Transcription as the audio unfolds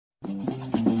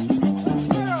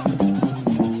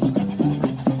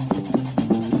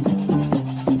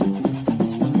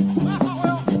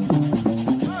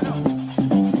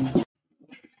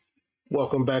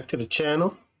Welcome back to the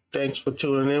channel. Thanks for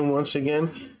tuning in once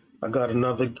again. I got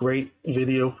another great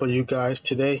video for you guys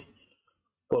today.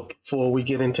 But before we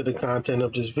get into the content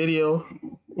of this video,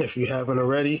 if you haven't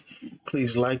already,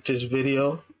 please like this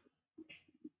video,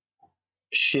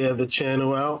 share the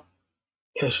channel out,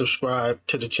 and subscribe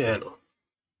to the channel.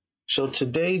 So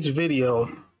today's video,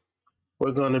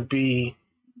 we're going to be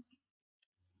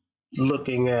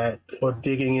looking at or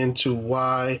digging into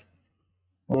why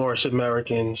Moorish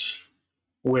Americans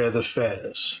wear the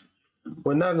fez.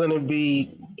 We're not going to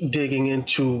be digging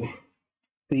into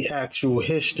the actual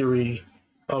history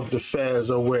of the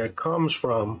fez or where it comes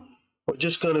from. We're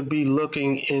just going to be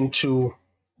looking into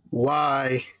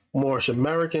why Moorish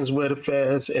Americans wear the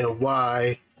fez and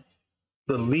why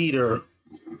the leader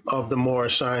of the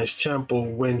Moorish Science Temple,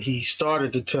 when he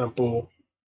started the temple,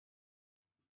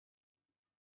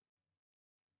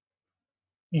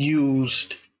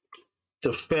 used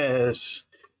the fez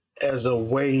as a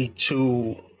way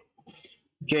to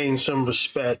gain some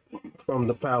respect from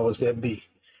the powers that be.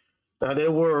 Now, there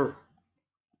were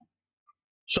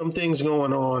some things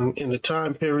going on in the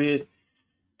time period.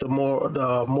 The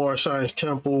Moorish Science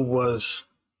Temple was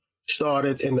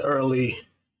started in the early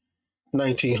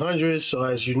 1900s. So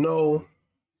as you know,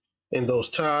 in those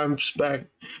times back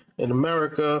in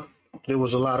America, there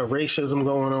was a lot of racism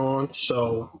going on.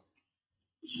 So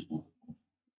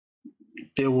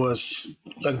there was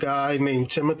a guy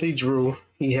named Timothy Drew.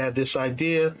 He had this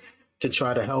idea to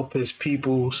try to help his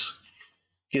peoples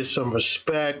get some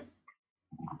respect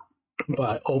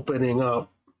by opening up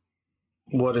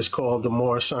what is called the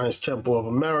Moorish Science Temple of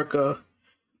America.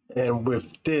 And with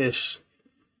this,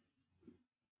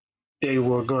 they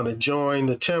were going to join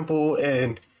the temple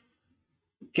and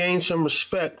gain some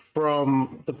respect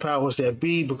from the powers that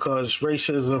be, because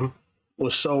racism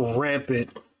was so rampant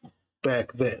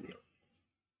back then.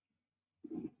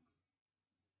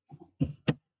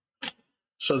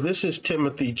 So this is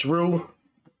Timothy Drew.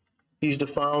 He's the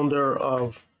founder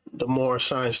of the Moorish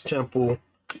Science Temple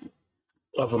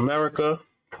of America.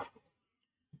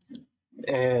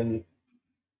 And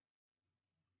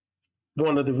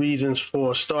one of the reasons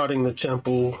for starting the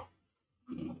temple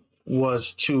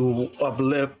was to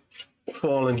uplift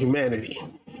fallen humanity.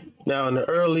 Now, in the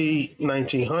early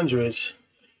 1900s,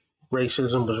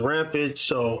 racism was rampant,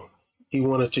 so he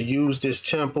wanted to use this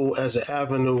temple as an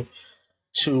avenue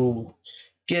to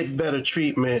get better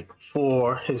treatment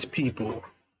for his people,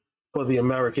 for the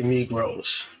American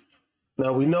Negroes.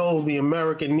 Now, we know the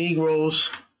American Negroes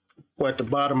were at the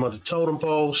bottom of the totem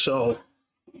pole, so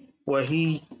what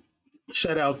he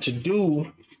set out to do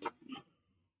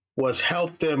was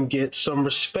help them get some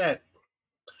respect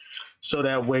so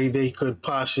that way they could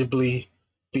possibly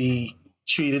be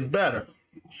treated better,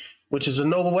 which is a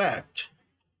noble act.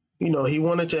 You know, he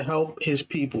wanted to help his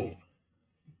people.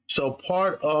 So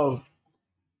part of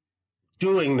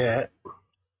doing that,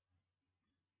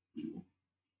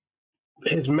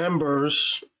 his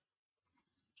members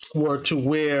were to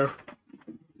wear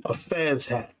a fez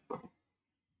hat.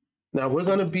 Now, we're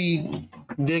going to be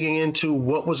digging into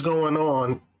what was going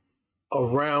on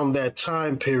around that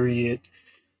time period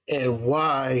and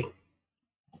why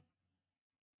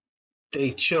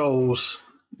they chose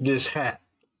this hat.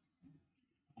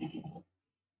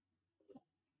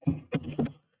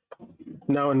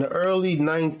 Now, in the early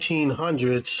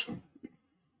 1900s,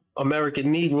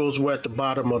 American Negroes were at the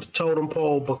bottom of the totem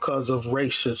pole because of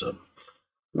racism.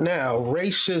 Now,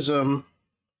 racism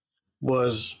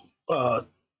was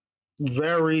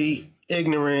very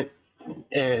ignorant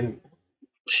and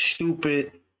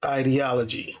stupid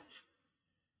ideology.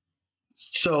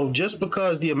 So just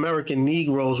because the American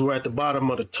Negroes were at the bottom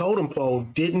of the totem pole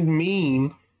didn't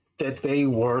mean that they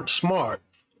weren't smart,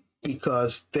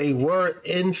 because they were,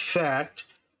 in fact,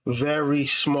 very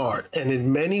smart. And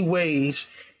in many ways,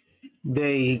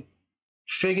 they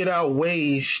figured out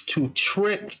ways to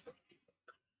trick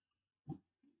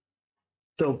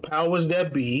the powers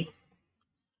that be,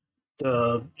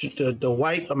 the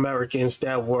white Americans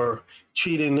that were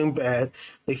treating them bad.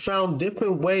 They found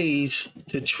different ways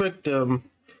to trick them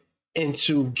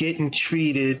into getting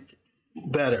treated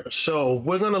better. So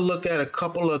we're going to look at a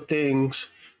couple of things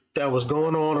that was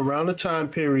going on around the time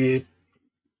period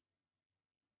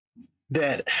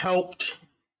that helped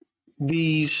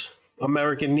these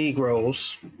American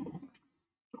Negroes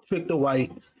trick the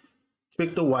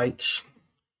whites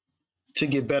to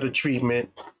get better treatment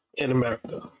in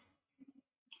America.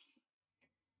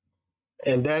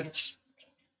 And that's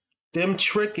them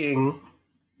tricking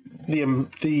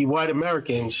the white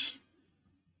Americans,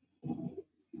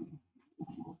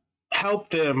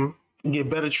 helped them get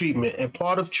better treatment. And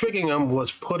part of tricking them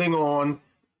was putting on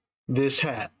this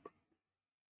hat.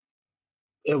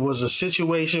 It was a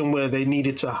situation where they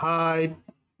needed to hide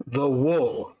the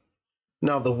wool.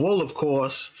 Now, the wool, of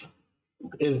course,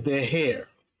 is their hair.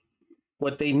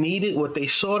 What they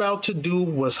sought out to do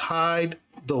was hide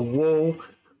the wool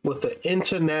with the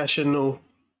international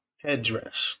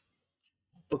headdress,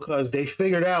 because they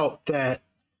figured out that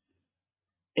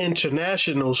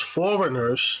internationals,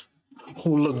 foreigners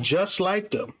who looked just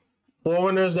like them,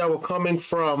 foreigners that were coming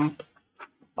from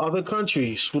other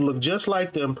countries who looked just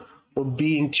like them, were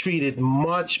being treated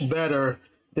much better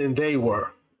than they were,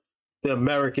 the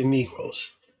American Negroes.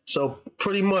 So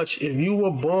pretty much, if you were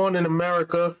born in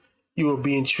America, you were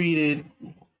being treated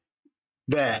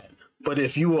bad. But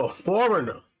if you were a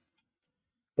foreigner,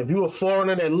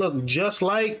 that looked just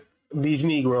like these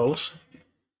Negroes,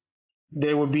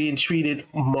 they were being treated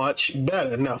much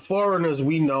better. Now, foreigners,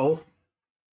 we know,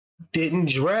 didn't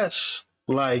dress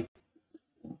like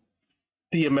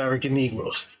the American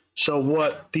Negroes. So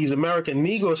what these American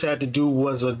Negroes had to do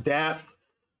was adapt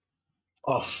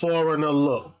a foreigner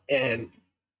look. And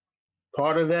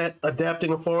part of that,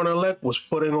 adapting a foreigner look, was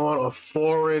putting on a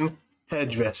foreign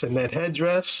headdress. And that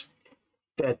headdress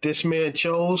that this man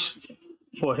chose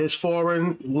for his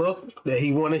foreign look that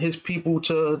he wanted his people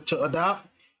to adopt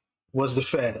was the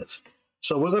fez.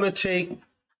 So we're going to take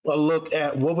a look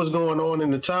at what was going on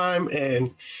in the time,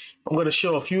 and I'm going to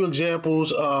show a few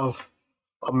examples of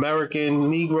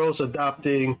American Negroes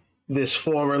adopting this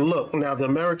foreign look. Now, the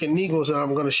American Negroes that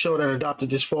I'm going to show that adopted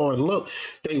this foreign look,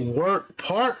 they weren't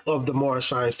part of the Moorish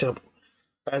Science Temple.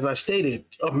 As I stated,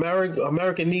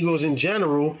 American Negroes in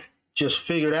general just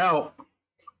figured out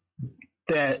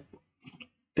that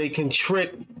they can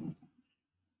trick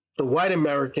the white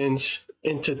Americans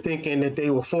into thinking that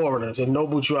they were foreigners, and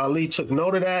Noble Drew Ali took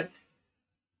note of that.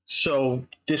 So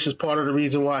this is part of the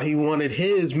reason why he wanted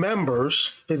his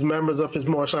members of his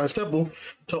Moorish Science Temple,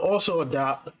 to also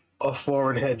adopt a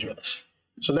foreign headdress.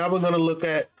 So now we're going to look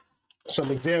at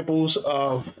some examples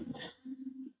of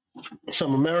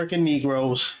some American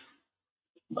Negroes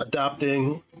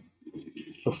adopting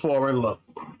the foreign look.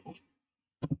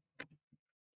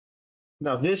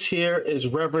 Now this here is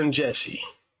Reverend Jesse.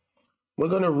 We're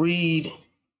going to read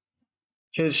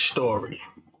his story.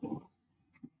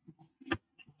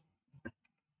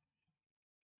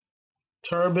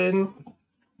 Turban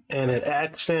and an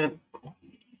accent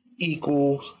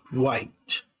equals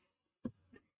white.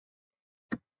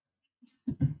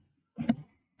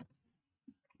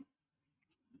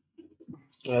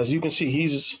 As you can see,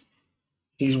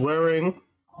 he's wearing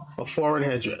a foreign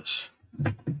headdress.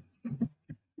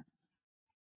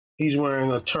 He's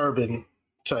wearing a turban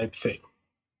type thing.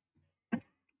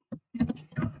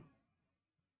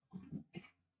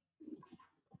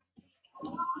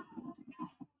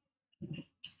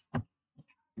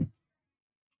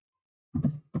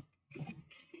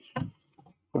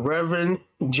 Reverend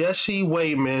Jesse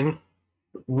Wayman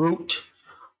Root,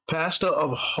 pastor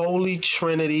of Holy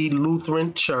Trinity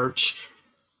Lutheran Church,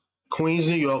 Queens,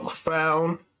 New York,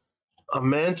 found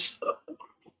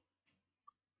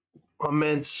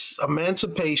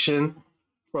emancipation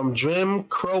from Jim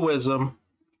Crowism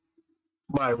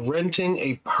by renting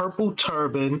a purple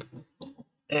turban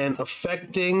and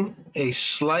affecting a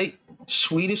slight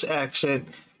Swedish accent,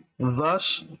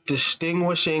 thus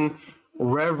distinguishing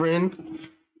Reverend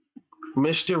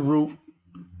Mr. Root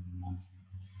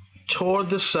toured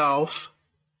the South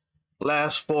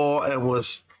last fall and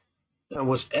was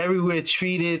everywhere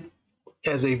treated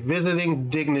as a visiting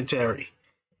dignitary.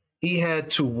 He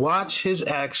had to watch his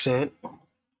accent,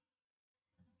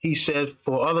 he said,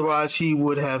 for otherwise he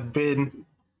would have been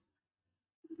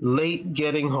late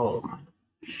getting home.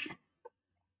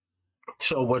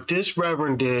 So what this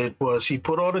reverend did was he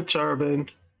put on a turban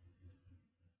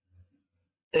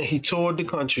and he toured the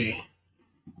country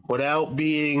without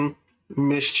being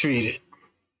mistreated.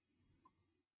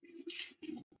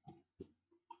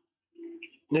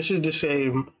 This is the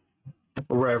same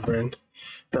reverend.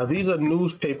 Now these are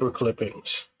newspaper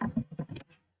clippings.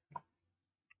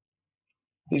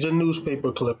 These are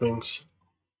newspaper clippings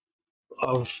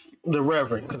of the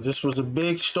reverend, because this was a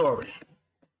big story.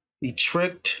 He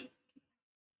tricked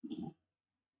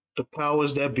the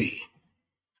powers that be.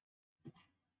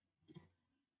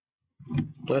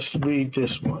 Let's read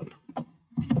this one.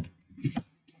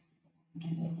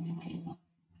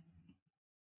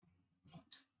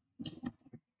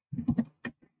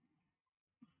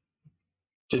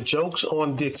 The jokes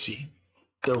on Dixie.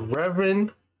 The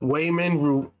Reverend Wayman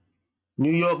Root,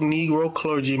 New York Negro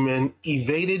clergyman,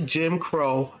 evaded Jim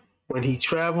Crow when he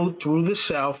traveled through the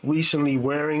South recently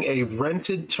wearing a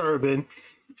rented turban,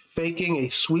 faking a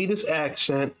Swedish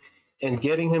accent, and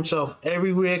getting himself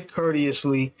everywhere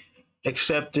courteously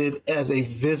accepted as a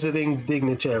visiting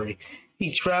dignitary.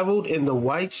 He traveled in the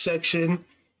white section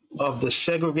of the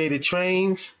segregated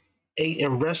trains, ate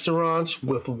in restaurants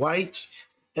with whites,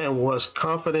 and was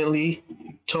confidently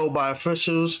told by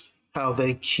officials how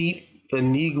they keep the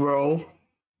Negro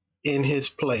in his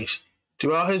place.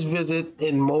 Throughout his visit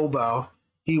in Moab,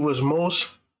 he was most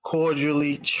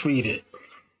cordially treated.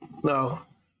 Now,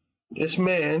 this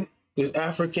man, this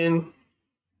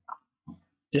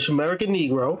American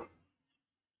Negro,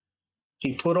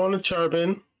 he put on a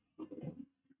turban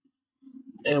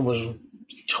and was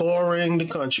touring the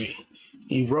country.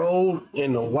 He rode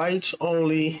in the whites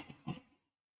only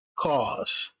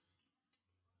cars.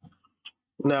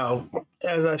 Now,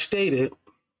 as I stated,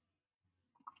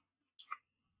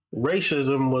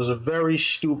 racism was a very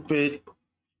stupid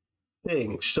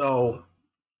thing. So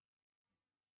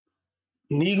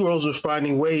Negroes were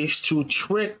finding ways to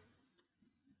trick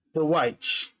the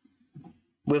whites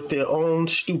with their own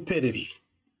stupidity.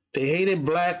 They hated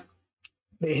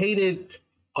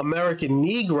American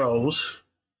Negroes,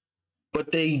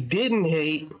 but they didn't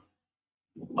hate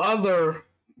other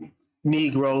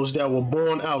Negroes that were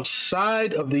born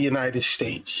outside of the United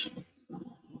States.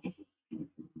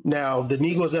 Now, the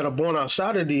Negroes that are born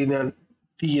outside of the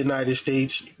United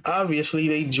States, obviously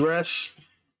they dress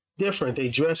different. They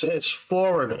dress as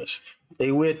foreigners.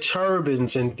 They wear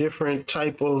turbans and different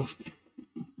type of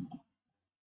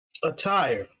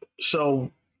attire.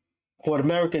 So what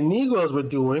American Negroes were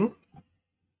doing,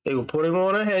 they were putting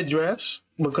on a headdress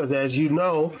because, as you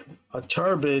know, a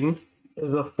turban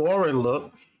is a foreign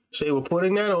look. So they were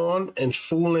putting that on and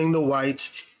fooling the whites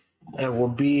and were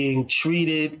being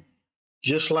treated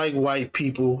just like white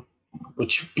people,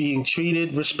 which being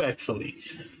treated respectfully.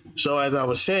 So as I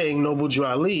was saying, Noble Drew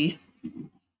Ali,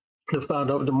 the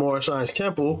founder of the Moorish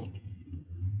Temple,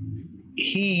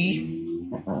 he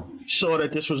saw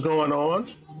that this was going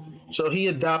on, so he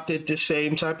adopted the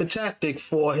same type of tactic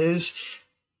for his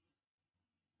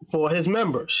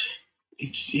members.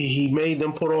 He made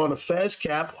them put on a fez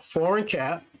cap, a foreign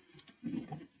cap,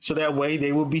 so that way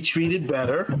they would be treated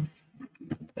better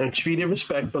and treated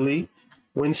respectfully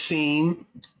when seen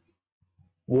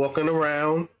walking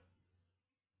around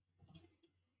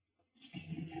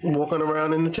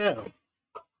in the town.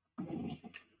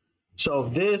 So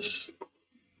this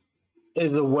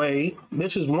is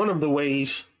one of the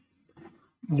ways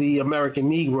the American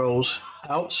Negroes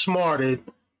outsmarted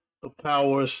the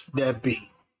powers that be.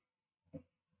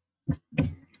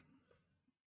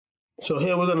 So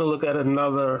here we're going to look at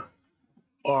another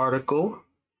article,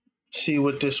 see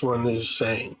what this one is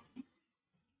saying.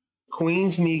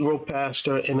 Queens Negro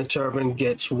pastor in a turban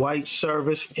gets white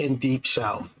service in Deep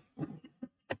South.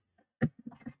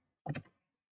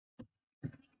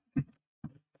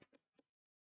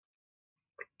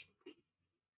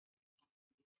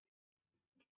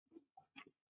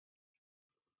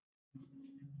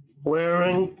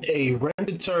 Wearing a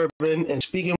rented turban and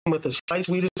speaking with a slight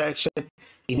Swedish accent,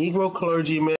 a Negro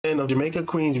clergyman of Jamaica,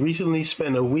 Queens recently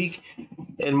spent a week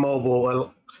in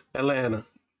Mobile, Atlanta,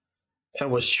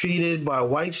 and was treated by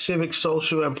white civic,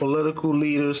 social, and political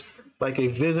leaders like a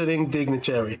visiting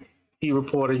dignitary, he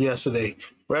reported yesterday.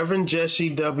 Reverend Jesse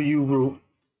W. Root,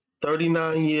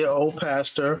 39-year-old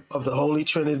pastor of the Holy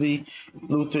Trinity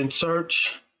Lutheran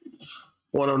Church,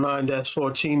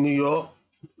 109-14 New York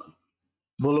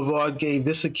Boulevard, gave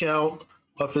this account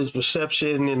of his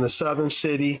reception in the southern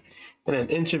city in an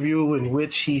interview in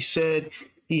which he said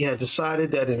he had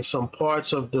decided that in some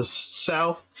parts of the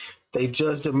South, they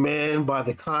judged a man by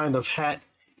the kind of hat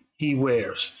he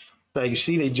wears. Now, you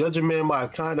see, they judge a man by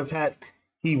the kind of hat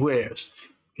he wears.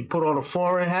 You put on a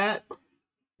foreign hat,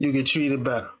 you get treated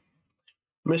better.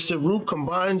 Mr. Root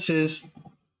combines his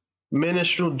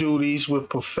ministerial duties with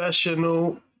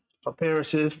professional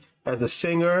appearances as a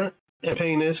singer and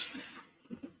pianist,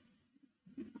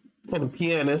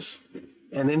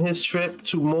 and in his trip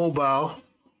to Mobile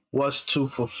was to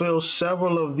fulfill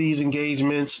several of these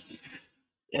engagements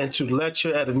and to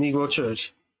lecture at a Negro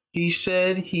church. He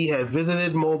said he had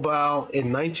visited Mobile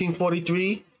in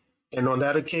 1943 and on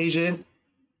that occasion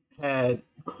had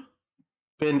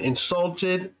been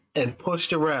insulted and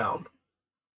pushed around.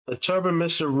 The turban,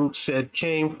 Mr. Root said,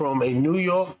 came from a New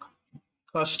York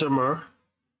customer.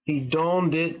 He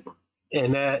donned it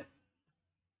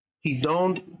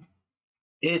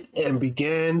and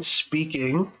began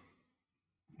speaking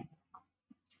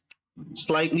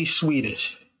slightly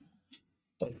Swedish.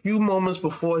 A few moments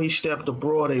before he stepped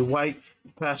aboard a white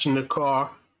passenger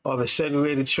car of a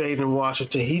segregated train in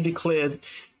Washington, he declared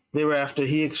thereafter,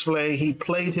 he explained, he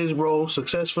played his role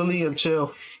successfully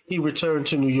until he returned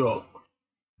to New York.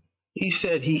 He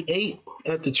said he ate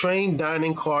at the train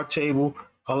dining car table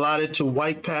allotted to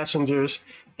white passengers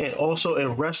and also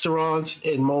in restaurants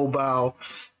in Mobile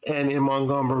and in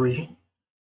Montgomery,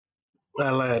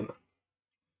 Atlanta,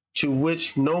 to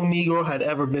which no Negro had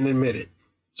ever been admitted.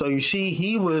 So you see,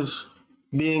 he was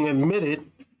being admitted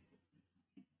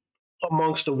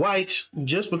amongst the whites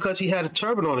just because he had a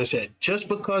turban on his head, just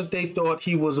because they thought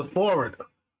he was a foreigner.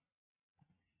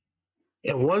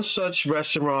 In one such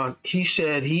restaurant, he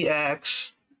said he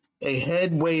asked a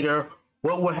head waiter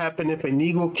what would happen if a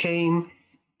Negro came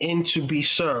in to be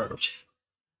served.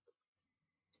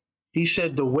 He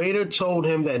said the waiter told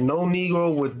him that no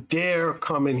Negro would dare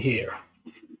come in here.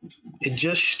 It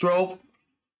just stroked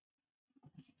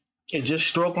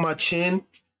my chin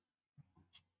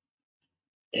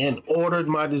and ordered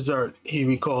my dessert, he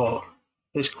recalled.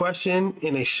 His question,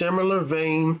 in a similar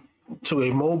vein to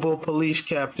a mobile police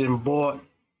captain, brought,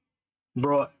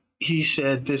 he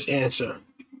said, this answer.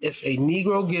 If a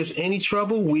Negro gives any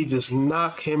trouble, we just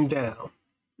knock him down.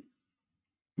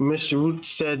 Mr. Root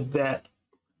said that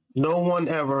no one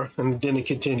ever, and then it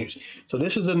continues. So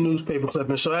this is a newspaper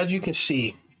clipping. So as you can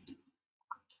see,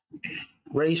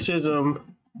 racism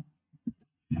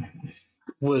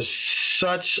was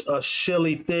such a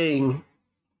silly thing.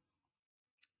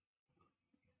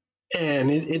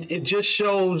 And it just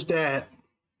shows that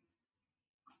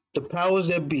the powers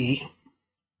that be,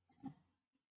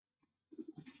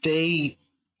 they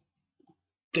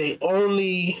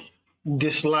only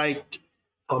disliked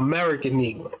American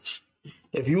Negroes.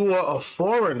 If you were a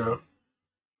foreigner,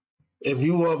 if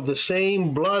you were of the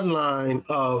same bloodline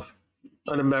of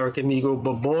an American Negro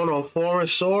but born on foreign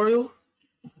soil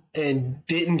and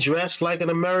didn't dress like an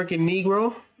American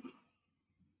Negro,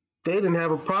 they didn't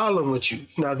have a problem with you.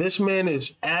 Now, this man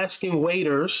is asking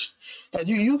waiters, and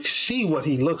you see what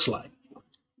he looks like.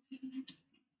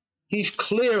 He's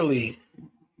clearly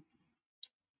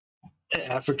an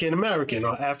African American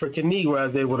or African Negro,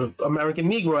 as they would have, American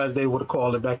Negro, as they would have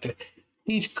called it back then.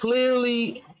 He's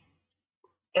clearly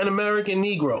an American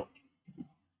Negro.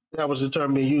 That was the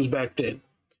term they used back then.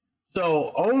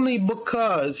 So only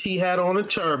because he had on a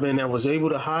turban and was able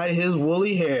to hide his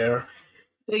woolly hair,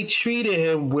 they treated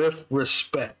him with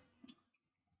respect.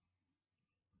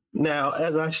 Now,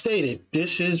 as I stated,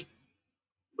 this is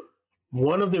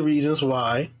one of the reasons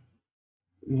why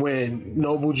when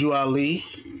Noble Jew Ali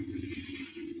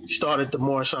started the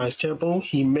Moorish Temple,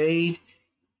 he made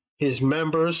his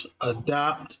members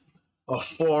adopt a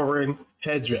foreign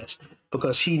headdress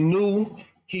because he knew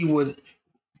he would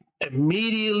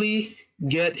immediately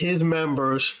get his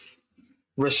members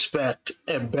respect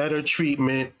and better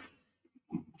treatment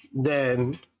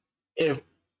than if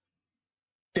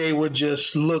they were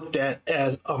just looked at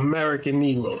as American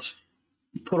Negroes.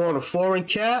 Put on a foreign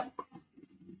cap,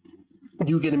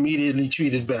 you get immediately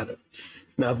treated better.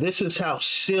 Now, this is how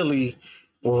silly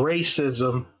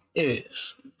racism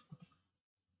is.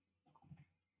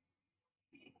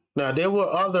 Now, there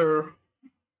were other,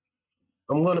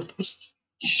 I'm going to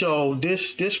show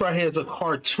this right here is a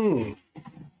cartoon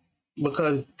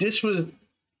because this was,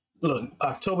 look,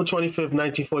 October 25th,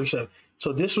 1947.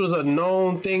 So this was a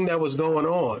known thing that was going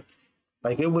on.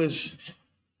 Like it was,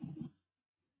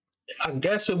 I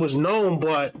guess it was known,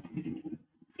 but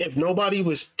if nobody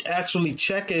was actually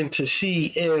checking to see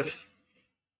if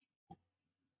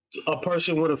a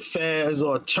person with a fez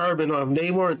or a turban, or if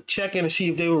they weren't checking to see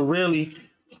if they were really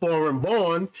foreign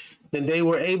born, then they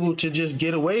were able to just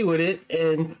get away with it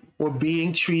and were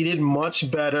being treated much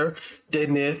better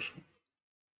than if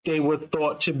they were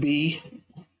thought to be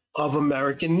of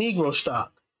American Negro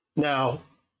stock. Now,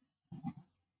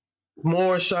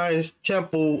 Moorish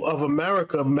Temple of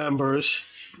America members,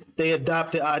 they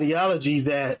adopted ideology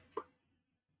that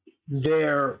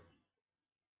their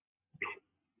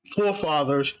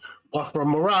forefathers are from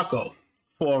Morocco,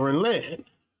 foreign land.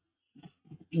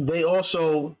 They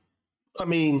also, I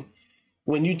mean,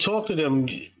 when you talk to them,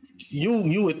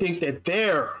 you would think that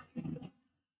they're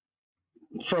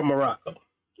from Morocco.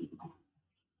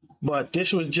 But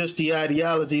this was just the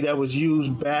ideology that was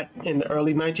used back in the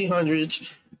early 1900s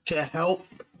to help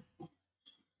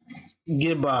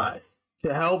get by,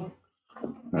 to help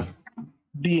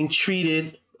being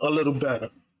treated a little better.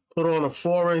 Put on a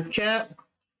foreign cap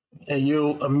and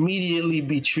you'll immediately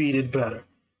be treated better.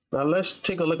 Now let's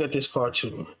take a look at this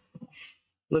cartoon.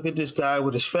 Look at this guy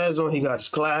with his fez on. He got his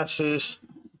glasses,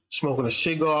 smoking a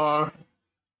cigar.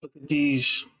 Look at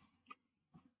these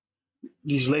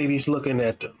ladies looking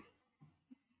at them.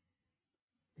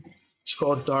 It's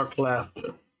called dark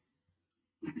laughter.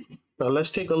 Now let's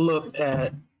take a look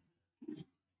at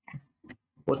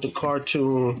what the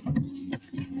cartoon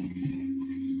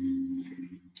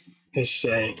is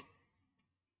saying.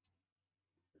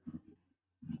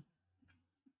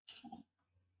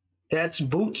 That's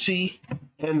Bootsy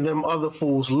and them other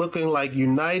fools looking like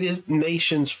United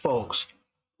Nations folks.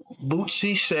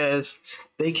 Bootsy says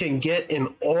they can get in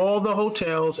all the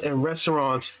hotels and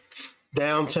restaurants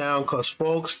downtown because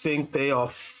folks think they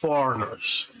are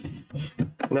foreigners.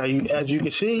 Now, as you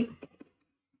can see,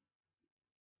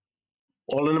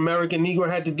 all an American Negro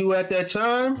had to do at that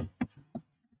time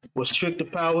was trick the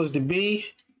powers to be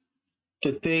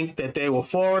to think that they were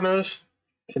foreigners,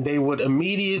 and they would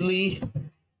immediately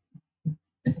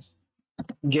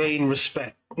gain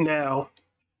respect. Now,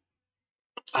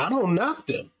 I don't knock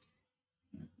them.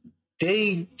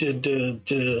 The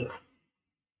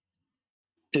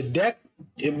deck,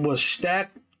 it was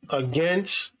stacked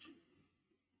against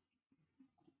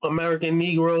American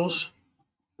Negroes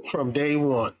from day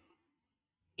one.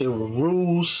 There were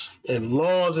rules and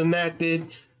laws enacted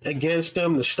against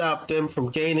them to stop them from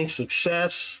gaining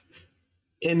success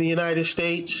in the United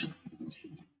States.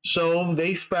 So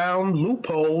they found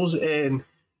loopholes and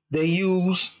they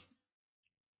used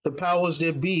the powers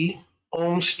that be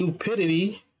own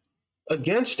stupidity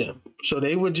against them. So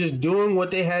they were just doing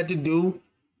what they had to do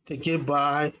to get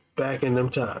by back in them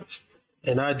times.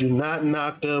 And I do not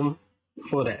knock them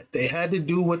for that. They had to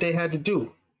do what they had to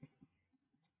do.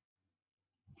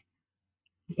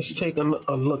 Let's take a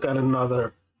look at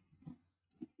another.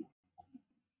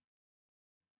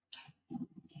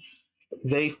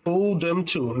 They fooled them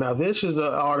too. Now, this is an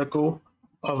article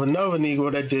of another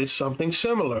Negro that did something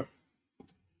similar.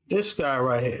 This guy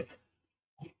right here,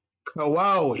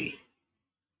 Kawaii.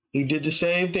 He did the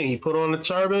same thing. He put on a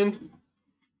turban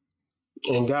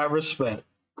and got respect.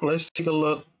 Let's take a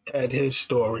look at his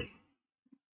story.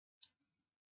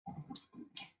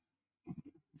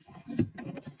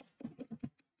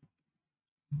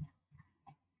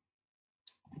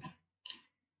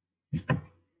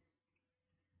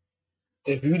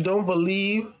 If you don't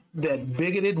believe that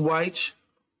bigoted whites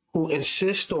who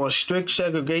insist on strict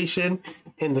segregation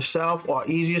in the South are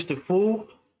easiest to fool,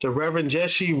 the Reverend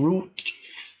Jesse Root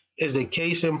is the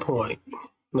case in point.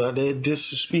 Now,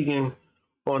 this is speaking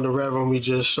on the Reverend we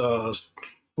just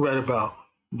read about.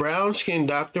 Brown-skinned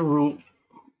Dr. Root,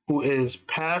 who is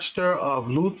pastor of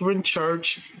Lutheran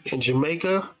Church in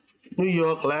Jamaica, New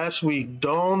York, last week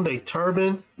donned a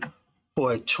turban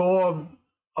for a tour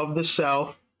of the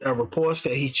South and reports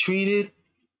that he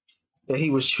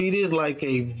was treated like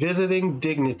a visiting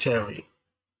dignitary.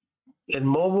 In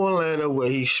Mobile, Atlanta, where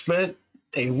he spent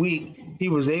a week, he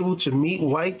was able to meet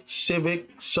white civic,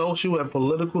 social, and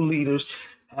political leaders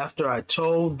after I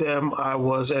told them I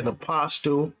was an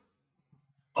apostle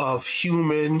of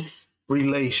human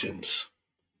relations.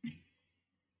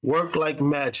 Worked like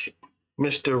magic.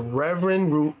 Mr.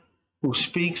 Reverend Root, who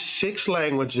speaks 6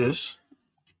 languages,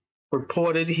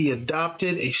 reported he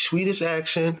adopted a Swedish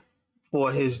accent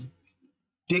for his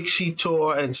Dixie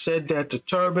tour and said that the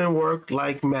turban worked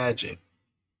like magic.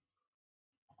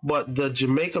 But the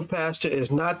Jamaica pastor is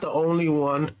not the only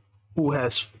one who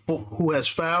has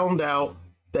found out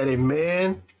that a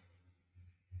man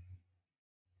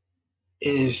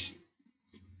is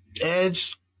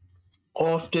judged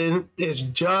often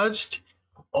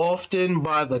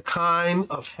by the kind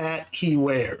of hat he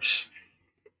wears.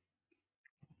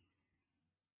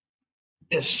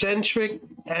 Eccentric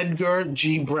Edgar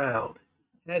G. Brown,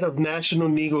 head of National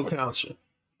Negro Council.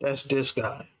 That's this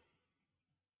guy.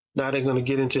 Now they're going to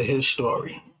get into his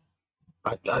story,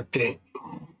 I think.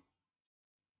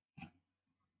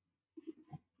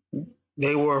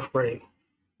 They were afraid.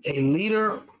 A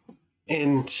leader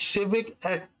in civic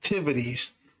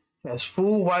activities has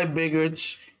fooled white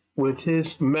bigots with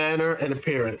his manner and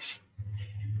appearance.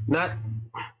 Not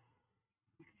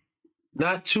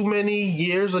too many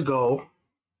years ago,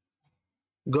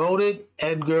 goated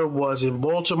Edgar was in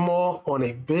Baltimore on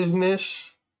a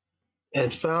business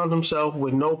and found himself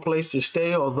with no place to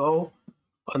stay, although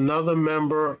another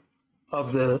member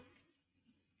of the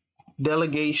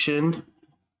delegation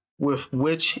with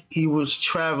which he was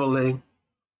traveling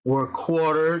were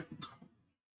quartered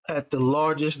at the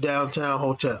largest downtown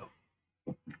hotel.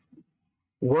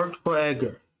 Worked for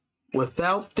Edgar.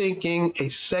 Without thinking a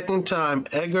second time,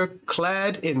 Edgar,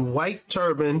 clad in white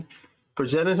turban,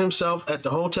 presented himself at the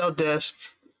hotel desk,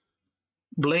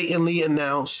 blatantly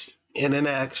announced in an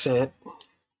accent,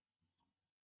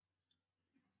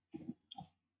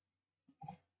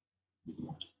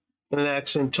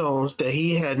 tones that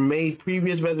he had made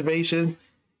previous reservations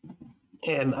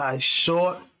and in a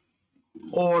short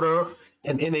order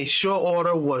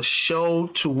was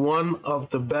shown to one of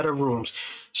the better rooms.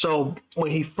 So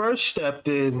when he first stepped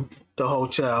in the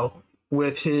hotel,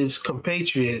 with his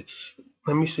compatriots.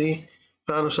 Let me see.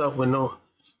 Found himself with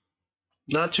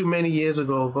not too many years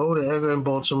ago. Go to Edgar in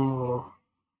Baltimore.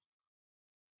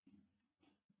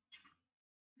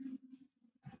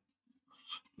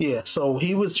 Yeah, so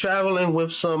he was traveling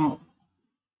with some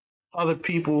other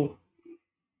people,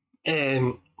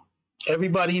 and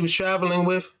everybody he was traveling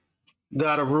with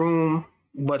got a room,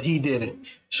 but he didn't.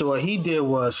 So what he did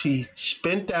was he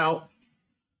spent out,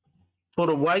 put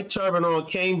a white turban on,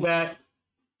 came back,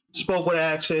 spoke with an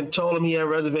accent, told him he had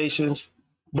reservations.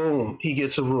 Boom, he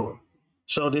gets a room.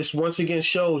 So this once again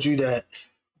shows you that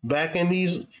back in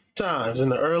these times, in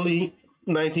the early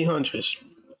 1900s,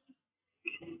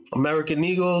 American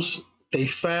Negroes, they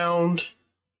found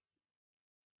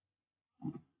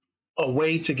a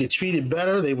way to get treated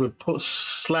better. They would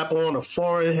slap on a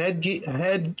foreign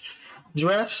headdress,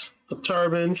 a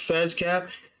turban, fez cap,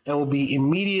 and will be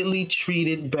immediately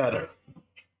treated better.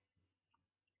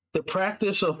 The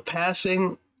practice of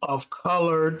passing of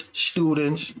colored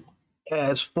students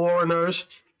as foreigners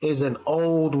is an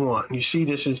old one. You see,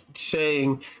 this is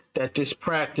saying that this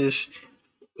practice,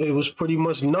 it was pretty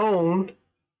much known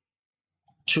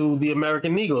to the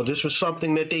American Negro. This was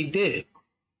something that they did.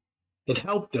 It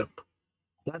helped them.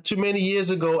 Not too many years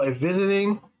ago, a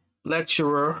visiting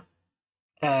lecturer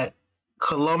at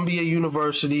Columbia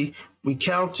University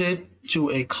recounted to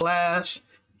a class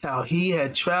how he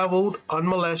had traveled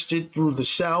unmolested through the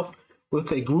South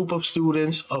with a group of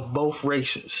students of both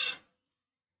races.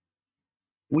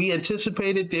 We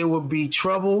anticipated there would be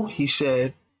trouble, he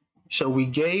said, so we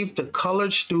gave the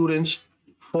colored students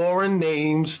foreign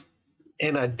names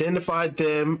and identified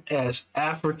them as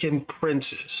African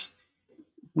princes.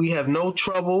 We have no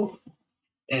trouble,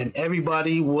 and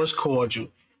everybody was cordial.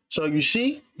 So you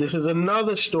see, this is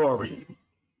another story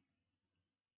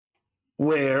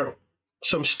where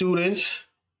some students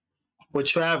were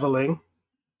traveling,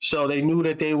 so they knew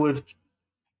that they wouldn't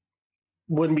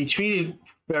be treated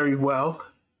very well.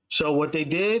 So what they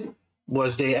did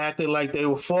was they acted like they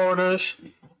were foreigners,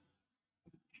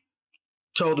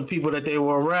 told the people that they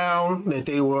were around that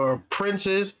they were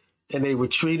princes, and they were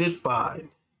treated fine.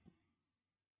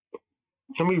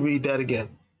 Let me read that again.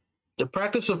 The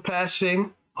practice of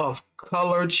passing of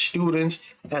colored students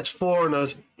as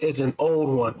foreigners is an old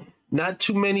one. Not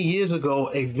too many years ago,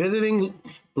 a visiting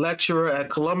lecturer at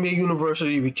Columbia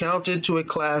University recounted to a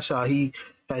class how he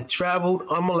had traveled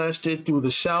unmolested through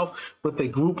the South with a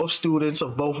group of students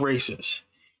of both races.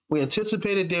 We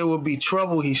anticipated there would be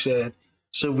trouble, he said,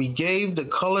 so we gave the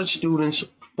colored students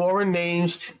foreign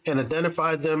names and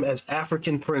identified them as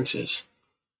African princes.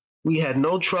 We had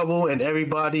no trouble and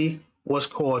everybody was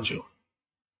cordial.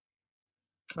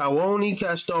 Kawoni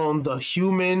Caston, the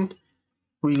human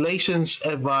relations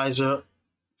advisor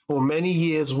for many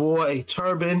years, wore a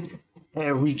turban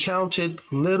and recounted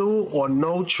little or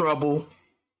no trouble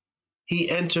he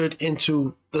entered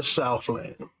into the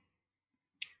Southland.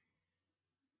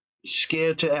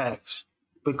 Scared to ask.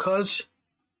 Because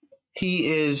he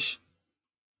is,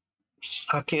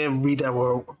 I can't read that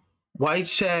word,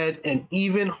 whites had an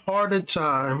even harder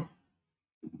time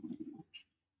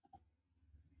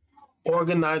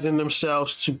organizing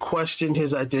themselves to question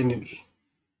his identity.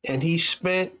 And he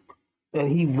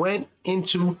went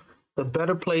into the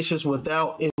better places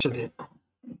without incident.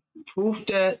 Proof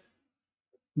that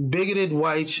bigoted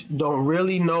whites don't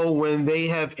really know when they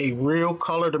have a real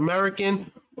colored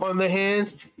American on their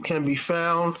hands can be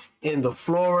found in the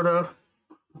Florida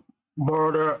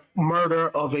murder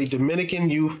of a Dominican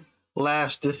youth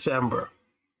last December.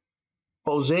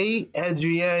 Jose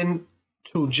Adrian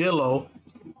Trujillo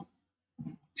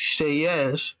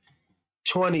Cheyes,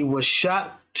 20, was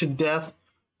shot to death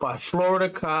by Florida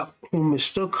cop who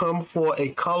mistook him for a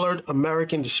colored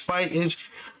American despite his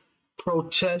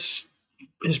protest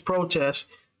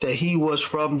that he was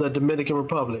from the Dominican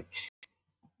Republic.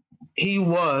 He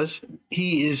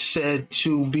is said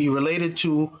to be related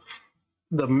to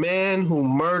the man who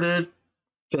murdered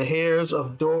the heirs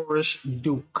of Doris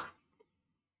Duke.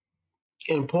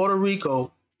 In Puerto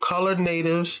Rico, colored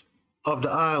natives of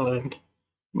the island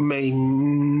may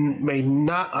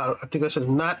not, I think I said,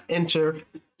 not enter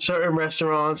certain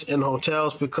restaurants and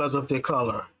hotels because of their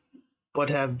color, but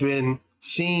have been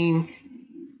seen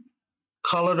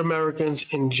colored Americans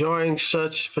enjoying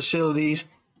such facilities,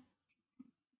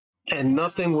 and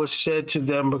nothing was said to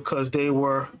them because they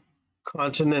were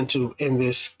continental in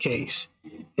this case.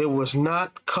 It was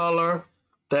not color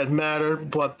that mattered,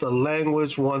 but the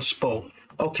language one spoke.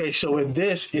 Okay, so in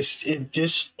this, it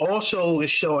just also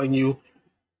is showing you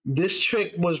this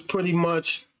trick was pretty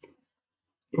much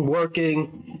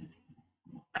working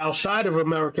outside of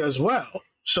America as well.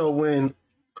 So when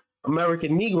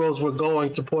American Negroes were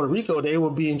going to Puerto Rico, they were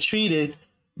being treated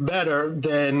better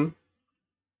than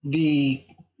the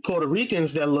Puerto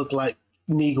Ricans that looked like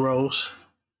Negroes.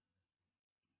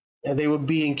 And they were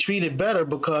being treated better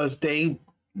because they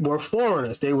were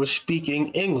foreigners. They were speaking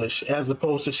English as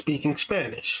opposed to speaking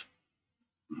Spanish.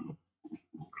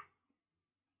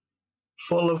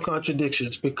 Full of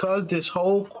contradictions. Because this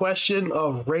whole question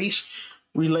of race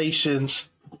relations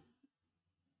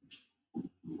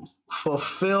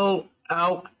fulfill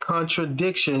out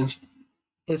contradictions,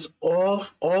 it's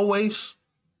always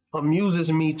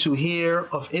amuses me to hear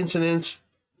of incidents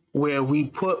where we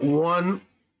put one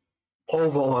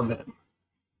over on them.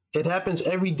 It happens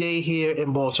every day here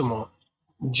in Baltimore.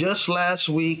 Just last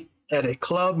week at a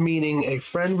club meeting, a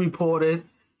friend reported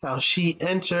how she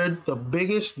entered the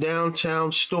biggest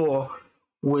downtown store,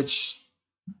 which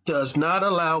does not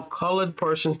allow colored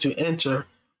persons to enter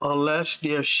unless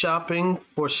they're shopping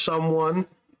for someone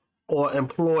or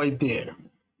employed there,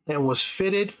 and was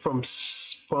fitted from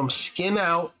skin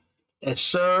out and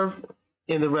served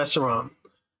in the restaurant.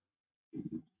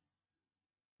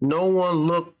 No one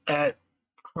looked at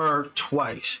her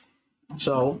twice.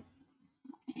 So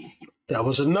that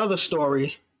was another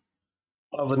story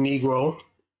of a Negro,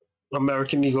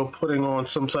 American Negro, putting on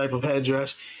some type of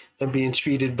headdress and being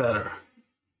treated better.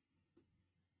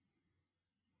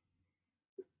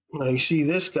 Now you see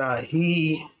this guy,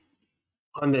 he,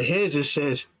 under his, it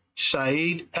says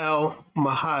Saeed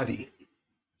al-Mahdi,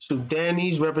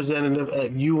 Sudanese representative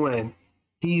at UN.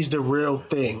 He's the real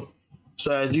thing.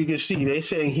 So as you can see, they're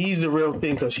saying he's the real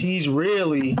thing because he's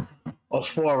really a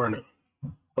foreigner.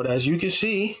 But as you can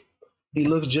see, he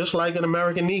looks just like an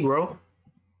American Negro.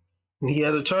 And he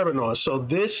has a turban on. So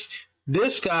this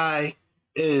guy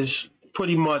is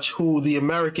pretty much who the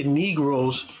American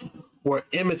Negroes were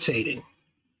imitating.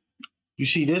 You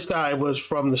see, this guy was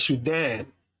from the Sudan.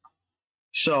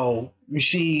 So you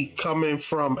see, coming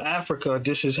from Africa,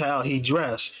 this is how he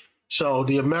dressed. So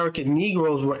the American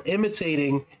Negroes were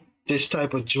imitating this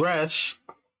type of dress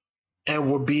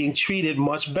and were being treated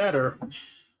much better,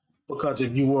 because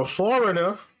if you were a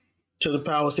foreigner to the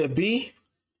powers that be,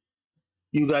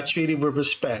 you got treated with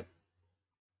respect.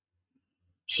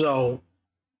 So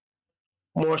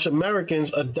Moorish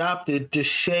Americans adopted the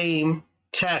same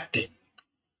tactic.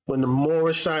 When the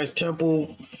Moorish Science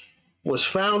Temple was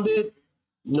founded,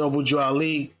 Noble Drew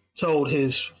Ali told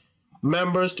his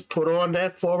members to put on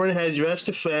that foreign headdress,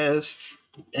 the fez,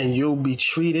 and you'll be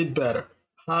treated better.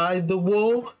 Hide the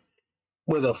wool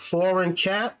with a foreign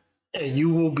cap, and you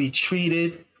will be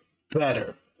treated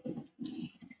better.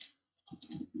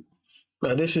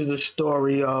 Now, this is the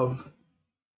story of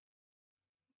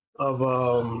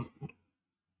a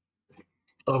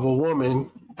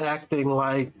woman acting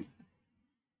like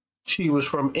she was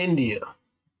from India.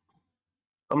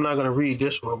 I'm not going to read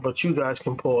this one, but you guys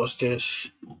can pause this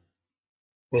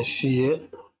and see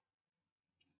it.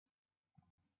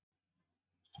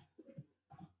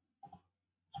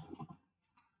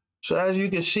 So as you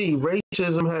can see,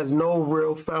 racism has no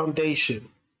real foundation.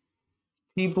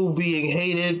 People being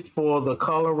hated for the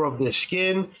color of their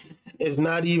skin is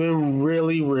not even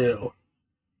really real.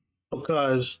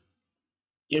 Because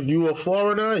if you were a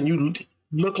foreigner and you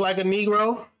look like a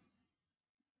Negro,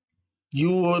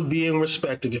 you were being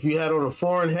respected. If you had on a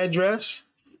foreign headdress,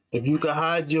 if you could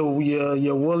hide your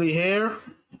woolly hair,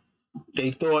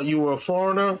 they thought you were a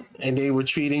foreigner and they were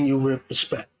treating you with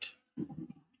respect.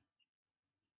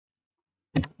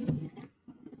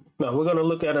 Now we're going to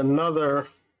look at another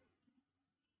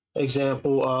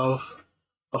example of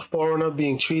a foreigner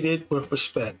being treated with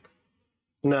respect.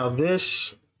 Now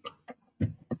this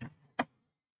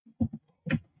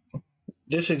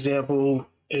example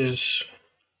is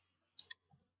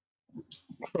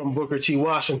from Booker T.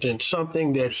 Washington,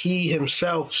 something that he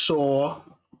himself saw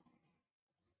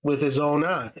with his own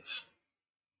eyes.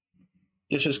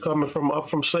 This is coming from Up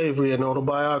From Slavery, an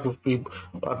autobiography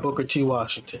by Booker T.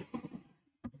 Washington.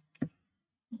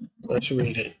 Let's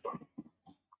read it.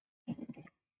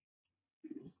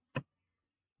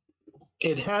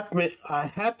 I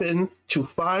happened to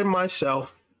find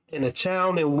myself in a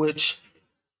town in which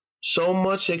so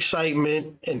much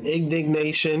excitement and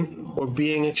indignation were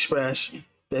being expressed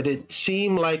that it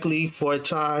seemed likely for a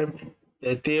time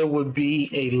that there would be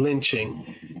a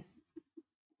lynching.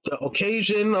 The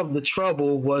occasion of the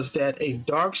trouble was that a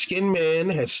dark-skinned man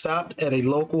had stopped at a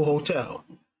local hotel.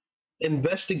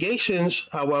 Investigations,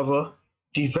 however,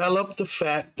 developed the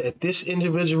fact that this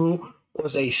individual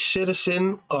was a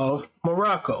citizen of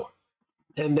Morocco,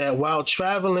 and that while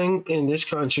traveling in this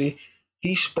country,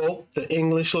 he spoke the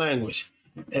English language.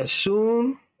 As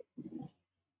soon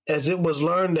as it was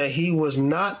learned that he was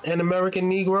not an American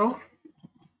Negro,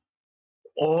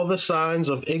 all the signs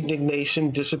of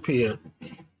indignation disappeared.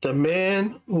 The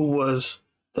man who was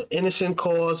the innocent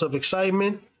cause of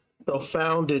excitement, though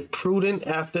found it prudent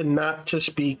after not to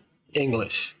speak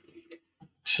English.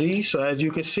 See, so as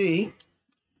you can see,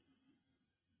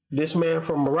 this man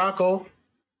from Morocco,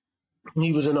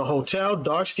 he was in a hotel,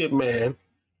 dark-skinned man,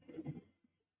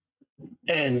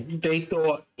 and they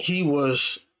thought he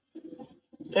was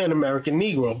an American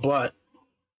Negro. But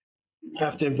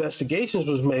after investigations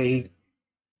was made,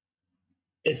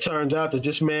 it turns out that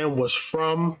this man was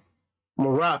from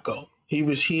Morocco. He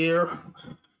was here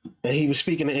and he was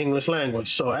speaking the English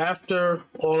language. So after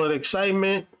all of the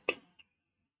excitement,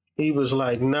 he was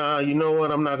like, nah, you know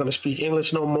what? I'm not going to speak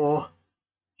English no more.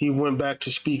 He went back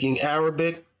to speaking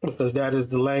Arabic because that is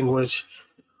the language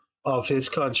of his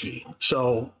country.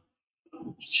 So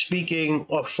speaking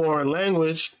a foreign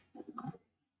language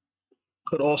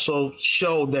could also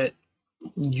show that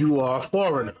you are a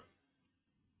foreigner.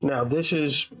 Now, this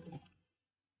is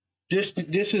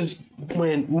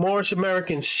when Moorish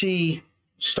Americans see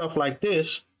stuff like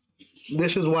this.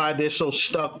 This is why they're so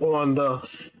stuck on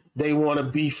they want to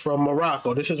be from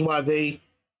Morocco. This is why they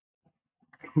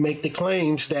make the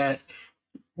claims that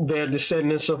they're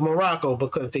descendants of Morocco,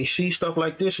 because they see stuff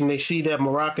like this and they see that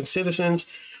Moroccan citizens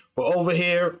were over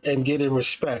here and getting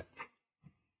respect.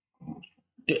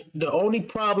 The only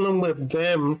problem with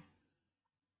them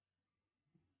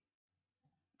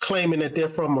claiming that they're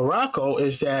from Morocco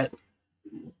is that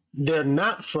they're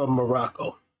not from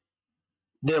Morocco.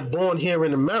 They're born here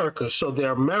in America, so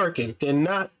they're American. They're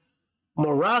not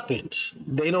Moroccans.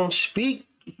 They don't speak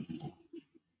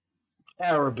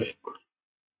Arabic.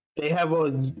 They have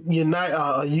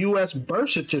a U.S. birth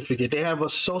certificate. They have a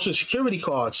social security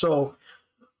card. So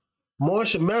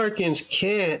Moorish Americans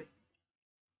can't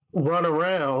run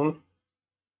around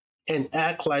and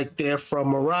act like they're from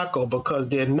Morocco, because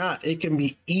they're not. It can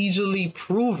be easily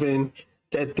proven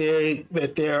that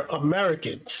they're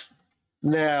Americans.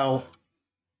 Now,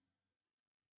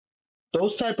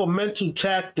 those type of mental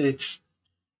tactics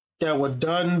that were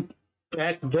done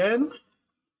back then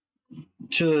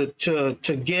to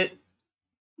get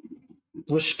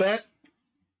respect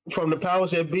from the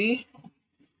powers that be,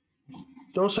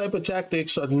 those type of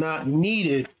tactics are not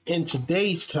needed in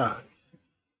today's time.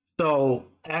 So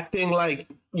acting like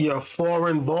you're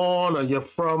foreign born or you're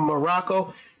from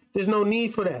Morocco, there's no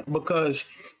need for that, because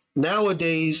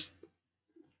nowadays,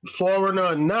 foreigner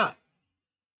or not,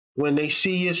 when they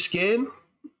see your skin,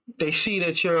 they see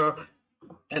that you're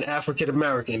an African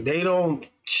American. They don't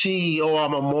see, oh,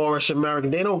 I'm a Moorish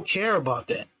American. They don't care about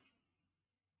that.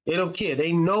 They don't care.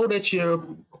 They know that you're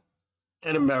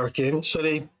an American, so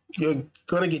you're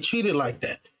going to get treated like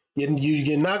that.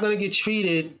 You're not going to get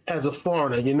treated as a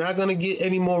foreigner. You're not going to get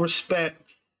any more respect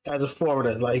as a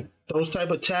foreigner. Like those type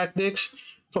of tactics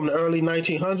from the early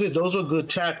 1900s, those are good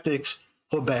tactics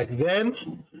for back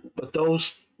then, but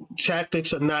those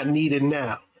tactics are not needed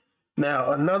now.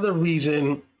 Now, another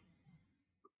reason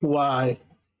why,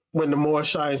 when the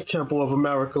Moorish Science Temple of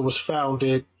America was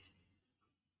founded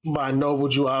by Noble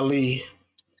Jew Ali,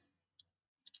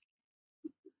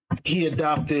 he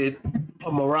adopted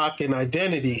a Moroccan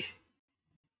identity.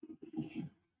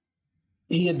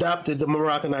 He adopted the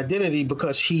Moroccan identity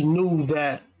because he knew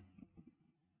that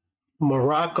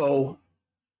Morocco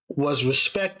was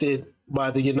respected by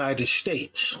the United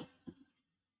States.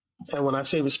 And when I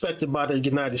say respected by the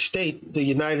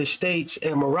United States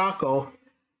and Morocco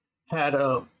had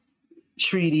a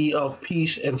treaty of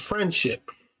peace and friendship.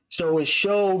 So it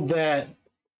showed that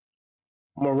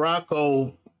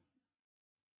Morocco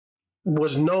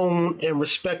was known and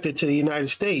respected to the United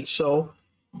States. So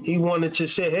he wanted to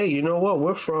say, hey, you know what?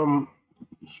 We're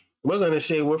going to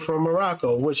say we're from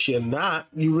Morocco, which you're not.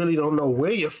 You really don't know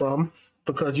where you're from,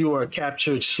 because you were a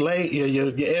captured slave.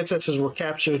 Your ancestors were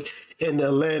captured in the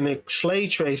Atlantic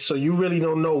slave trade. So you really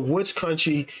don't know which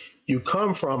country you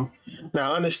come from.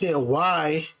 Now, understand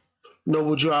why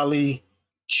Noble Jew Ali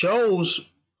chose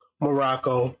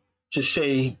Morocco to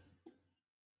say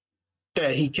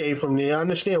that he came from there. I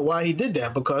understand why he did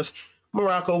that, because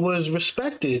Morocco was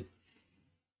respected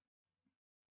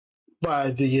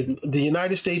by the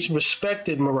United States,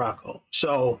 respected Morocco.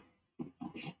 So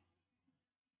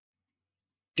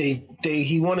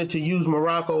he wanted to use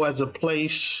Morocco as a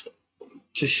place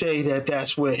to say that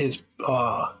that's where his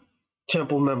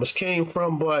temple members came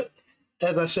from. But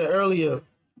as I said earlier,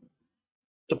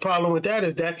 the problem with that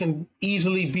is that can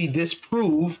easily be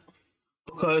disproved,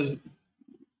 because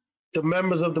the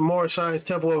members of the Moorish Science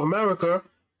Temple of America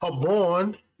are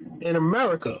born in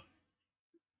America.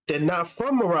 They're not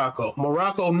from Morocco.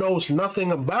 Morocco knows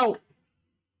nothing about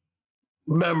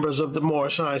members of the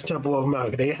Moorish Science Temple of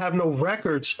America. They have no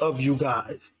records of you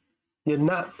guys. You're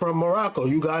not from Morocco.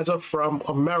 You guys are from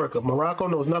America. Morocco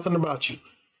knows nothing about you.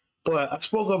 But I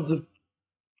spoke of the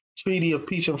Treaty of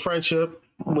Peace and Friendship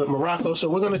with Morocco, so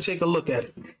we're going to take a look at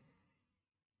it.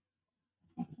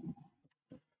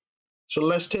 So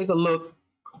let's take a look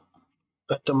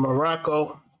at the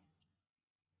Morocco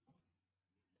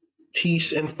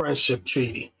Peace and Friendship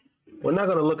Treaty. We're not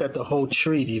going to look at the whole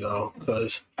treaty, though,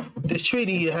 because this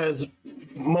treaty has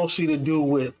mostly to do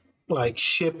with like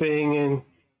shipping and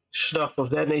stuff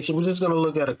of that nature. We're just going to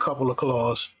look at a couple of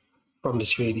clauses from the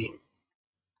treaty.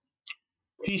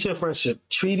 Peace and Friendship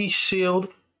Treaty sealed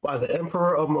by the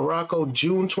Emperor of Morocco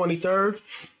June 23rd,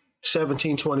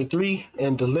 1723,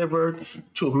 and delivered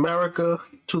to America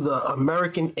to the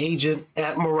American agent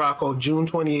at Morocco June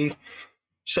 28th,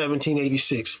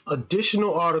 1786.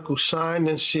 Additional articles signed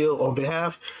and sealed on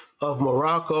behalf of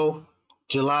Morocco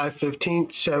July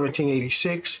 15th,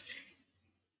 1786.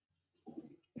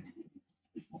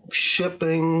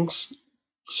 Shippings,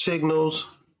 signals,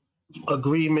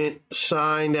 agreement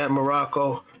signed at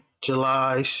Morocco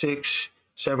July 6,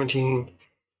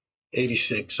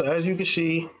 1786. So as you can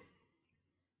see,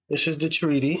 this is the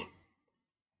treaty.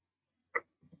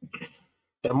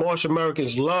 And Moorish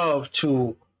Americans love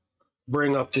to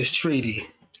bring up this treaty,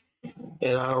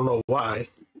 and I don't know why,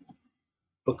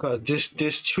 because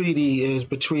this treaty is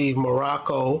between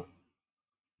Morocco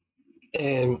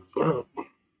and the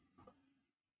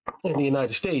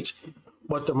United States.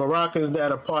 But the Moroccans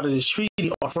that are part of this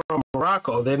treaty are from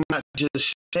Morocco. They're not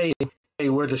just saying, hey,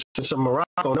 we're the citizens of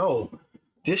Morocco. No,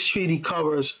 this treaty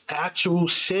covers actual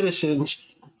citizens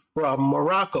from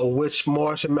Morocco, which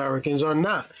Moorish Americans are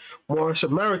not. Moorish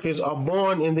Americans are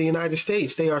born in the United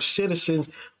States. They are citizens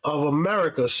of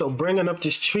America. So bringing up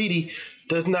this treaty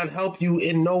does not help you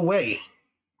in no way.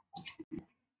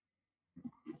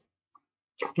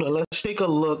 Now let's take a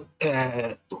look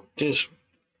at this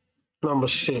number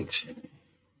 6.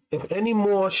 If any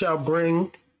more shall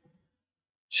bring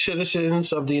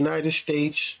citizens of the United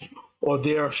States or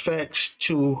their effects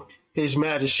to His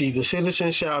Majesty, the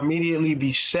citizens shall immediately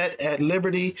be set at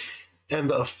liberty and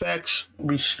the effects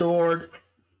restored,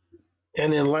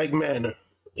 and in like manner.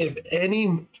 If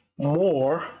any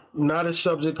more, not a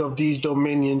subject of these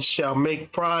dominions, shall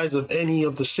make prize of any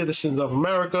of the citizens of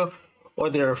America or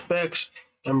their effects,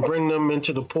 and bring them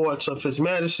into the ports of His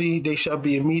Majesty, they shall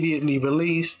be immediately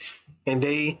released, and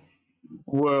they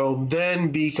will then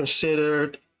be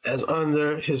considered as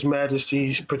under His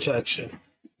Majesty's protection.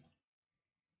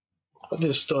 I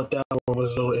just thought that one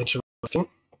was a little interesting.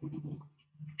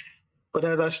 But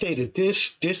as I stated,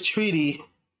 this treaty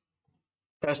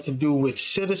has to do with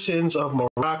citizens of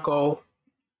Morocco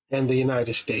and the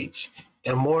United States.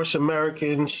 And Moorish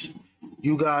Americans,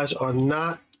 you guys are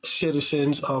not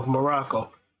citizens of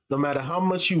Morocco. No matter how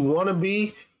much you want to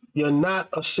be, you're not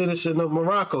a citizen of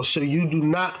Morocco, so you do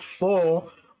not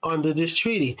fall under this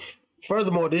treaty.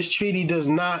 Furthermore, this treaty does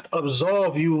not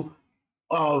absolve you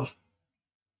of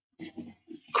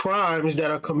crimes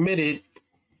that are committed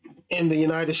in the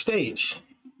United States.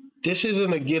 This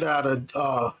isn't a get out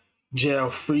of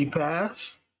jail free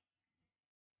pass.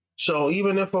 So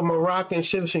even if a Moroccan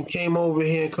citizen came over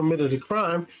here and committed a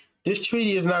crime, this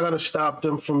treaty is not going to stop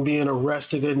them from being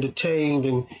arrested and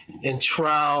detained and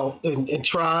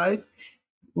tried.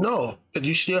 No, but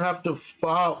you still have to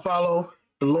follow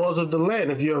the laws of the land.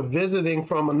 If you're visiting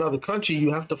from another country,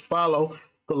 you have to follow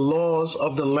the laws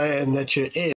of the land that you're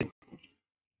in.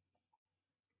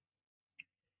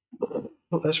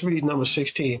 Let's read number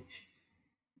 16.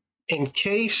 In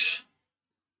case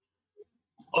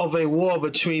of a war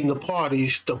between the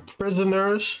parties, the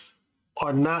prisoners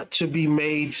are not to be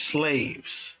made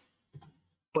slaves,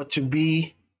 but to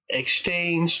be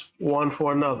exchanged one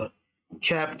for another,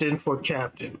 captain for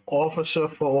captain, officer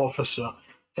for officer,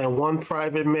 and one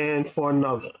private man for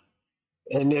another.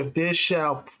 And if this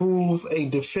shall prove a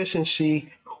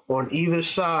deficiency on either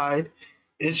side,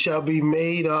 it shall be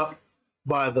made up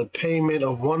by the payment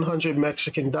of 100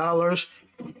 Mexican dollars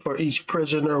for each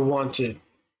prisoner wanted.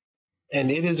 And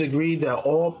it is agreed that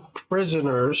all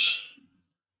prisoners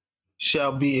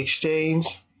shall be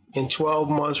exchanged in 12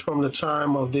 months from the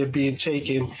time of their being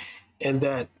taken, and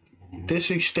that this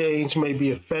exchange may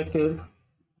be effected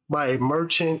by a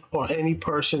merchant or any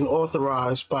person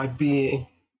authorized by either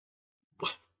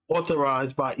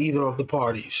of the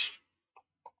parties.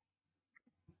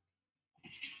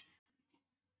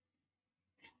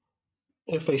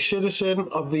 If a citizen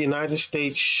of the United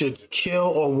States should kill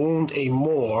or wound a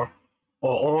Moor,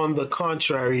 or on the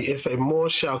contrary, if a Moor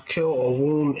shall kill or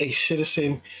wound a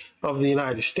citizen of the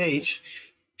United States,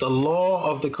 the law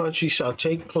of the country shall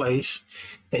take place,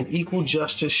 and equal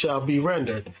justice shall be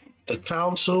rendered. The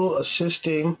counsel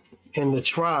assisting in the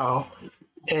trial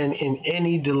and in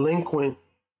any delinquent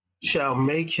shall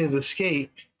make his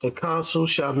escape. The counsel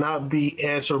shall not be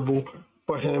answerable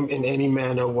for him in any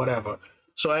manner whatever.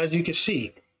 So as you can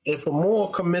see, if a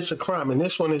Moor commits a crime, and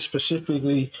this one is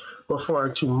specifically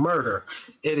referring to murder,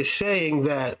 it is saying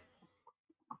that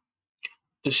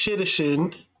the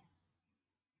citizen,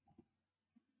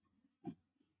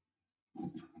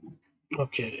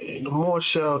 the Moor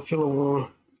shall kill a woman,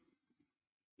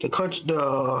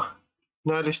 the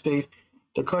United States,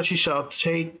 the country shall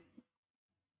take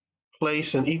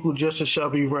place and equal justice shall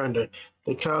be rendered.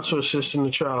 The counsel assist in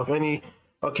the trial. If any,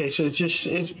 so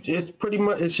it's pretty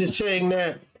much, it's just saying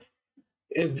that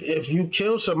if you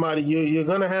kill somebody, you're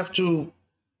gonna have to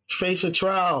face a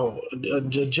trial, a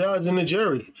judge and a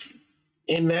jury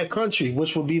in that country,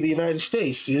 which will be the United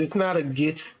States. It's not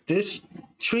this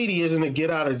treaty isn't a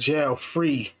get out of jail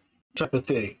free type of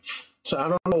thing. So I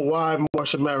don't know why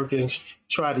Moorish Americans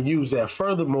try to use that.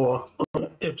 Furthermore,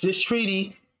 if this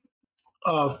treaty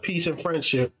of peace and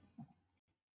friendship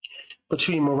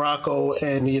between Morocco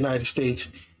and the United States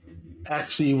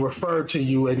actually referred to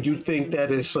you, and you think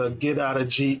that it's a get out of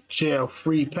jail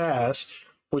free pass,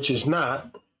 which is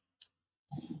not.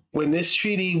 When this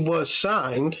treaty was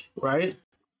signed, right,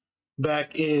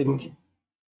 back in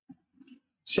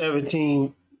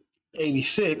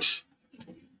 1786,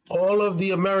 all of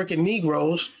the American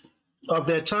Negroes of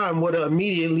that time would have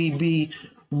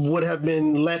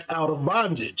been let out of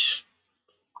bondage.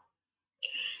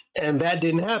 And that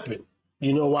didn't happen.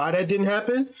 You know why that didn't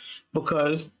happen?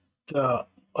 Because the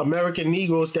American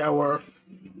Negroes that were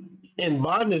in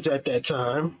bondage at that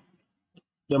time,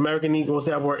 the American Negroes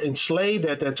that were enslaved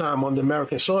at that time on the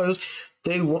American soils,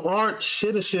 they aren't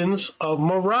citizens of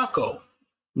Morocco.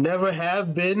 Never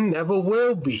have been, never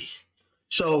will be.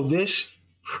 So this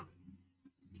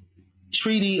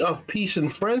treaty of peace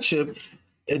and friendship,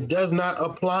 it does not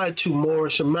apply to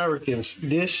Moorish Americans.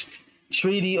 This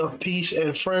treaty of peace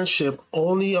and friendship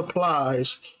only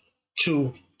applies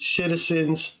to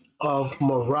citizens of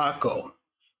Morocco.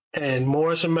 And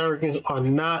Moorish Americans are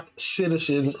not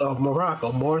citizens of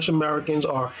Morocco. Moorish Americans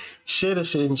are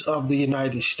citizens of the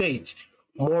United States.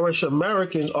 Moorish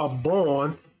Americans are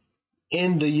born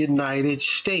in the United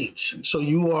States. So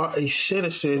you are a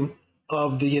citizen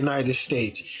of the United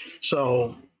States.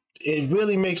 So it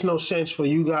really makes no sense for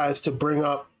you guys to bring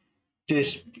up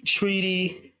this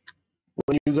treaty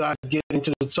when you guys get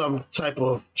into some type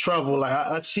of trouble. Like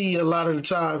I see a lot of the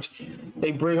times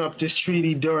they bring up this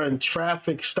treaty during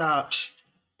traffic stops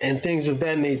and things of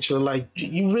that nature. Like,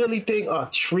 you really think a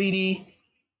treaty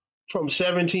from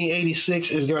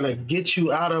 1786 is going to get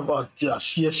you out of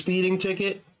your speeding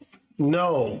ticket?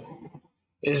 No,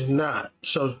 it's not.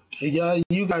 So yeah,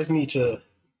 you guys need to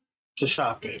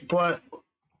stop it. But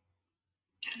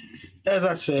as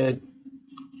I said,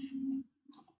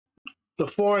 the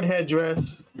foreign headdress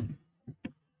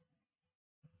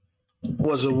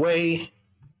was a way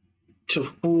to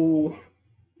fool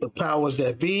the powers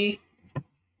that be.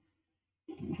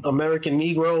 American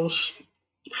Negroes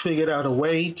figured out a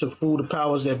way to fool the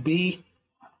powers that be,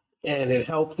 and it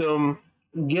helped them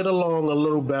get along a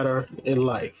little better in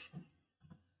life.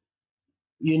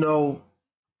 You know,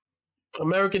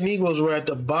 American Negroes were at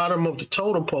the bottom of the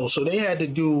totem pole, so they had to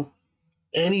do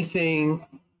anything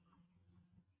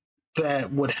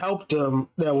that would help them,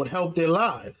 that would help their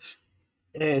lives.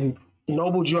 And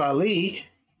Noble Drew Ali,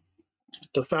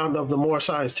 the founder of the Moorish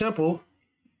Science Temple,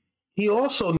 he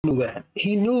also knew that.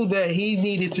 He knew that he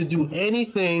needed to do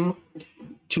anything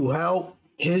to help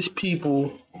his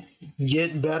people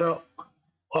get better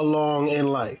along in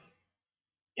life.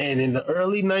 And in the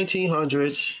early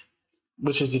 1900s,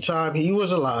 which is the time he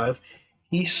was alive,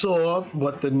 he saw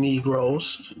what the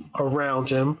Negroes around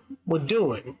him were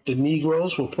doing. The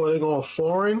Negroes were putting on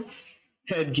foreign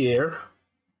headgear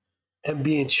and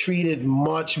being treated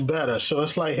much better. So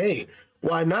it's like, hey,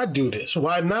 why not do this?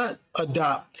 Why not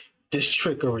adopt this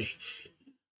trickery?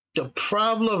 The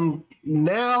problem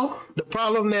now, the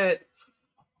problem that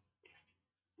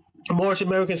Moorish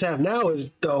Americans have now is,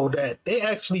 though, that they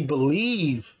actually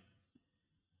believe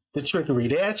the trickery.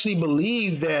 They actually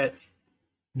believe that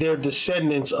they're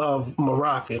descendants of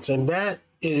Moroccans, and that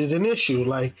is an issue.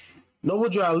 Like, Noble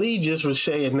Drew Ali just was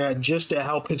saying that just to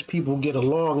help his people get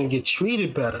along and get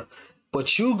treated better.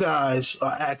 But you guys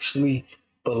are actually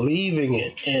believing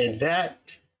it, and that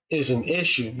is an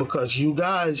issue because you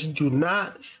guys do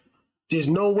not, there's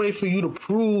no way for you to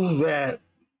prove that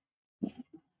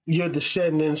you're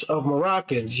descendants of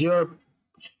Moroccans. Your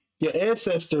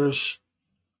ancestors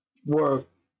were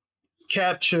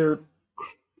captured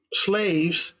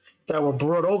slaves that were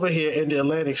brought over here in the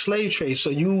Atlantic slave trade. So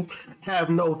you have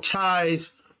no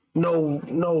ties, no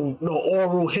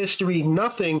oral history,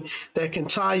 nothing that can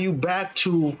tie you back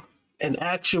to an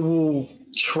actual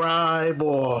tribe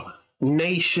or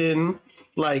nation.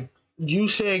 Like you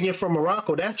saying you're from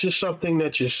Morocco, that's just something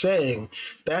that you're saying.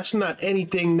 That's not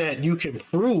anything that you can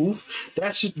prove.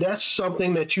 That's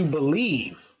something that you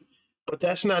believe, but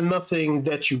that's not nothing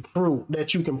that you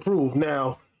can prove.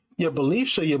 Now, your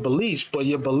beliefs are your beliefs, but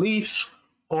your beliefs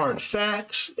aren't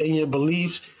facts, and your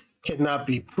beliefs cannot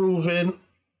be proven,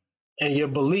 and your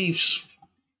beliefs,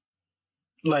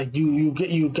 like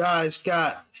you guys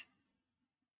got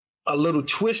a little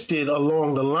twisted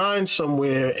along the line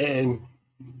somewhere, and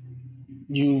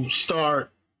you start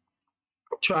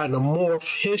trying to morph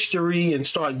history and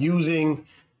start using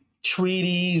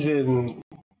treaties and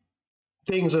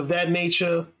things of that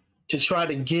nature to try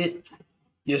to get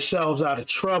yourselves out of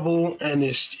trouble, and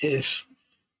it's just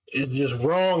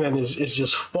wrong, and it's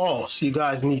just false. You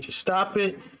guys need to stop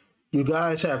it. You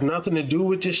guys have nothing to do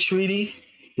with this treaty.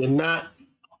 You're not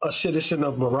a citizen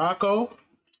of Morocco.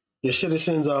 You're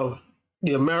citizens of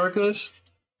the Americas,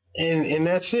 and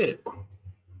that's it.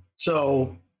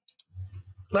 So,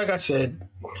 like I said,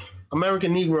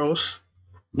 American Negroes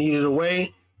needed a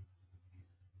way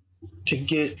to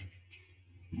get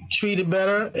treated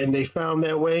better, and they found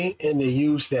that way, and they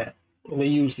used that, and they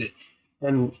used it.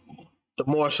 And the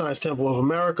Moorish Temple of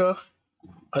America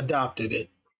adopted it.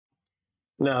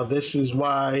 Now, this is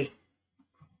why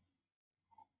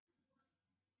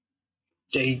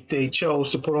they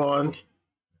chose to put on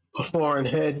a foreign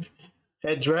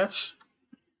headdress.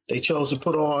 They chose to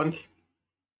put on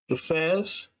the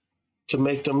fez to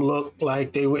make them look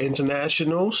like they were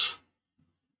internationals,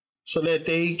 so that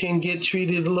they can get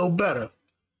treated a little better.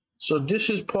 So this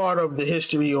is part of the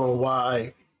history on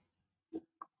why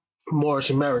Moorish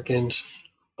Americans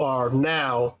are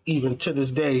now, even to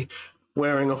this day,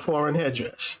 wearing a foreign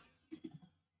headdress.